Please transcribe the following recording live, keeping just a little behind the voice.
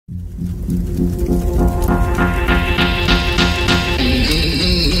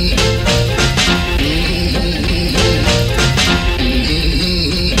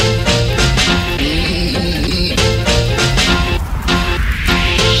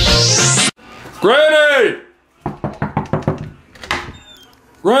Granny!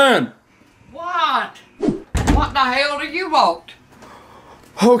 Gran! What? What the hell do you want?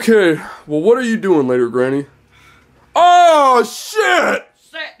 Okay, well what are you doing later, Granny? Oh, shit!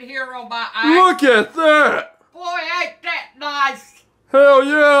 Sitting here on my ass. Look at that! Boy, ain't that nice? Hell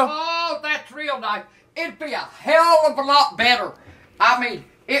yeah! Oh, that's real nice. It'd be a hell of a lot better. I mean,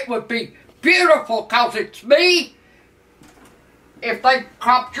 it would be beautiful because it's me if they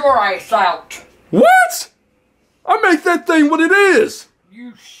cropped your ass out. What? I make that thing what it is!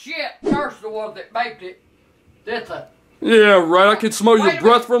 You shit, there's the one that made it. That's a... Yeah, right, I can smell your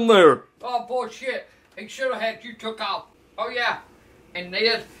breath from there. Oh, bullshit. He should have had you took off. Oh, yeah. And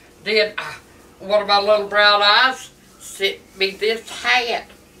then one of my little brown eyes sent me this hat.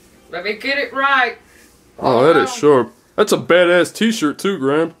 Let me get it right. Oh, that is sharp. That's a badass t-shirt too,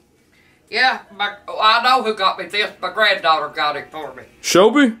 Gran. Yeah, I know who got me this. My granddaughter got it for me.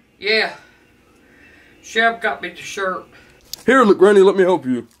 Shelby? Yeah. Sheb got me the shirt. Here, look, Granny, let me help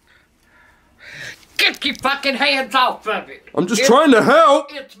you. Get your fucking hands off of it. I'm just trying to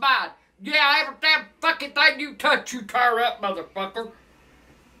help. It's mine. Yeah, every damn fucking thing you touch, you tear up, motherfucker.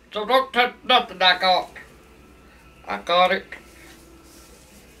 So don't touch nothing I got. I got it.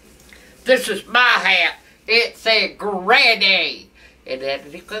 This is my hat. It said Granny. And then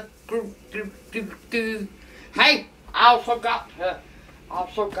hey, I also got let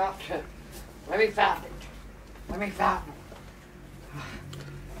me find it.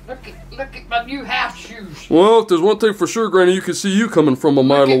 Look at my new house shoes. Well, if there's one thing for sure, Granny, you can see you coming from a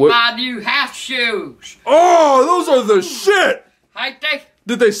mile away. Look at my new house shoes. Oh, those are the shit! Ain't they?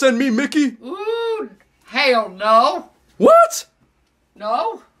 Did they send me Mickey? Ooh, hell no. What?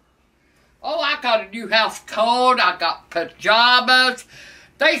 No. Oh, I got a new house coat. I got pajamas.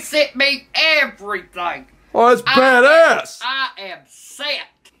 They sent me everything. Oh, that's badass. I am set.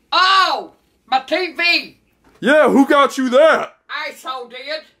 Oh, my TV. Yeah, who got you that? I so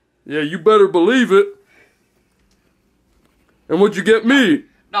did. Yeah, you better believe it. And what'd you get me?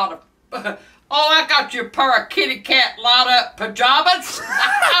 Not a... Oh, I got you a pair of kitty cat light-up pajamas.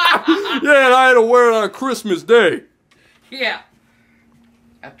 Yeah, and I had to wear it on Christmas Day. Yeah.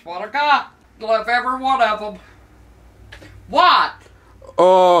 That's what I got. Love every one of them. What?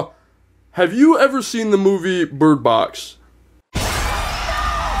 Have you ever seen the movie Bird Box?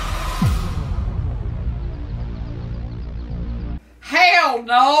 Hell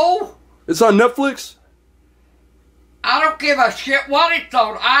no. It's on Netflix? I don't give a shit what it's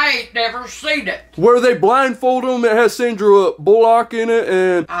on. I ain't never seen it. Where they blindfold them, it has Sandra Bullock in it,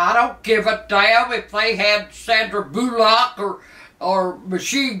 and... I don't give a damn if they had Sandra Bullock or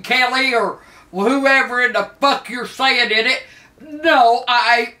Machine Kelly or whoever in the fuck you're saying in it. No,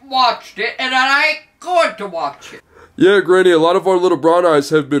 I ain't watched it, and I ain't going to watch it. Yeah, Granny, a lot of our little brown eyes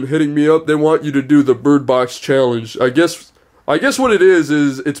have been hitting me up. They want you to do the Bird Box Challenge. I guess what it is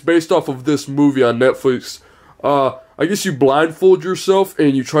it's based off of this movie on Netflix. I guess you blindfold yourself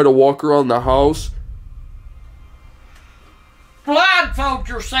and you try to walk around the house. Blindfold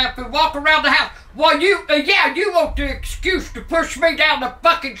yourself and walk around the house. Well, you want the excuse to push me down the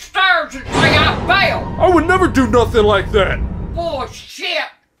fucking stairs and say I failed. I would never do nothing like that. Bullshit.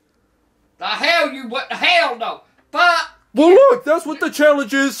 The hell you wouldn't. Hell no. But... Well, look, that's what the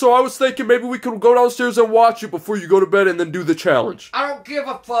challenge is, so I was thinking maybe we could go downstairs and watch it before you go to bed and then do the challenge. I don't give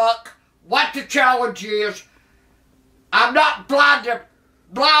a fuck what the challenge is. I'm not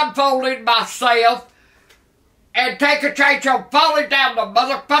blindfolding myself and take a chance on falling down the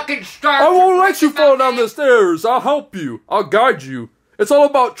motherfucking stairs. I won't let you fall down the stairs. I'll help you. I'll guide you. It's all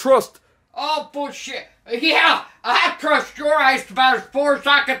about trust. Oh, bullshit. Yeah, I trust your ass about as far as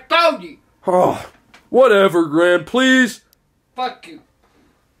I can throw you. Oh, whatever, Gran, please. Fuck you.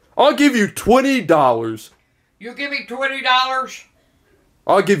 I'll give you $20. You give me $20?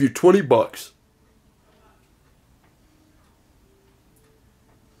 I'll give you $20.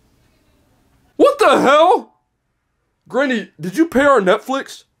 What the hell? Granny, did you pay our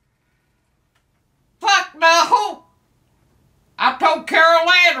Netflix? Fuck no! I told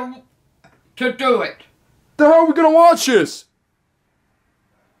Carolina to do it. The hell are we gonna watch this?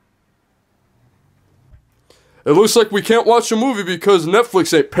 It looks like we can't watch the movie because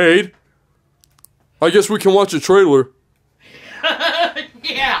Netflix ain't paid. I guess we can watch a trailer.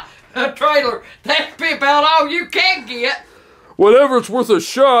 Yeah, a trailer. That'd be about all you can get. Whatever, it's worth a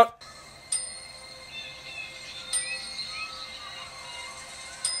shot.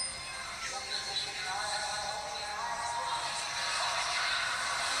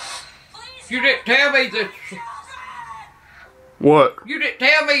 You didn't tell me that. What? You didn't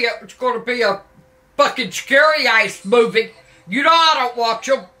tell me it was going to be a fucking scary ass movie. You know I don't watch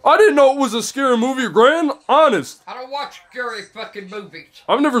them. I didn't know it was a scary movie, Gran. Honest. I don't watch scary fucking movies.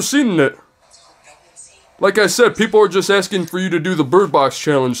 I've never seen it. Like I said, people are just asking for you to do the Bird Box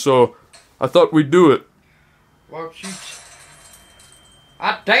challenge, so I thought we'd do it. Well,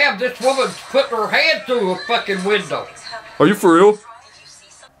 damn, this woman's putting her hand through a fucking window. Are you for real?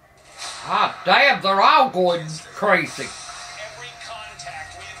 Damn, they're all going crazy.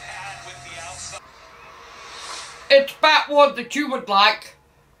 It's about one that you would like.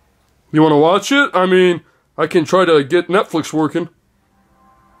 You want to watch it? I mean, I can try to get Netflix working.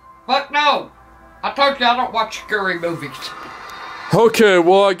 But no, I told you I don't watch scary movies. Okay,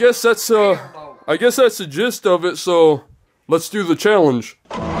 well, I guess that's the gist of it, so let's do the challenge.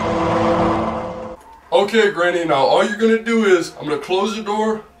 Okay, Granny, now all you're gonna do is, I'm gonna close the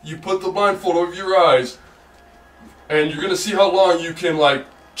door, you put the blindfold over your eyes, and you're gonna see how long you can, like,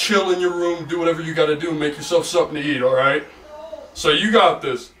 chill in your room, do whatever you gotta do, make yourself something to eat, alright? So you got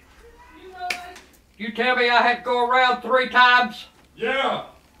this. You tell me I had to go around 3 times? Yeah.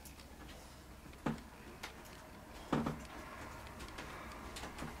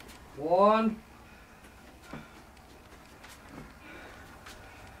 One,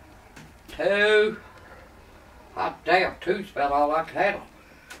 2. God damn, 2's about all I can handle.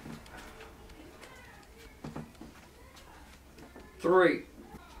 3.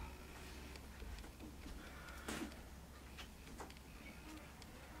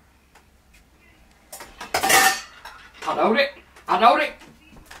 I knowed it. I knowed it.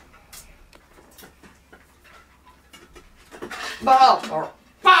 Motherfucker.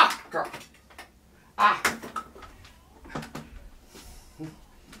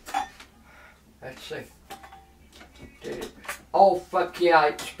 Let's see. Did it? Oh, fuck yeah,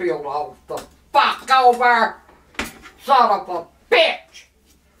 it spilled all the fuck over. Son of a bitch.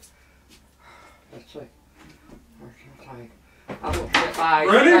 Let's see. Where's the thing? I'm gonna get my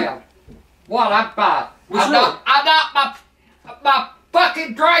eyes down. What? I'm fine. I knocked my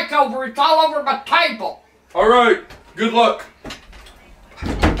fucking drink over. It's all over my table. Alright, good luck.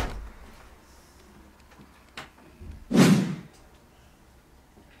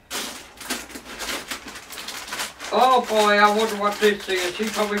 Oh boy, I wonder what this is. He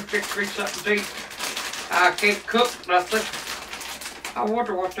told me to fix me something to eat. I can't cook nothing. I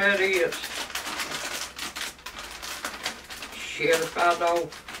wonder what that is. Shit, if I know.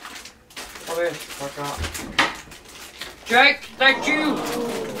 What is it? I got? Jake, is that you?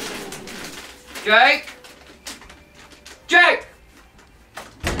 Jake? Jake!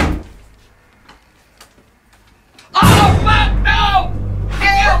 Oh, fuck, no!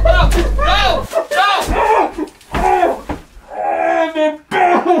 Hell no! No! No!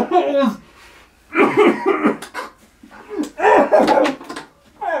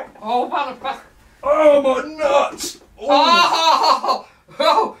 Oh, motherfucker! Oh, my nuts! Oh,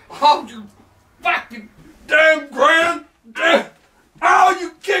 you fucking Damn, Gran! Damn! Ow,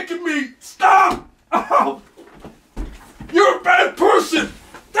 you kicking me! Stop! Ow! You're a bad person!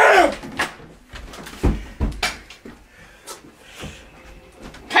 Damn!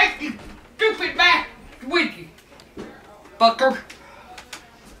 take your stupid back with you, fucker.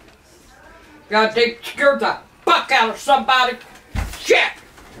 Goddamn scared the fuck out of somebody. Shit!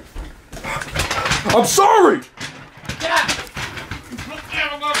 I'm sorry!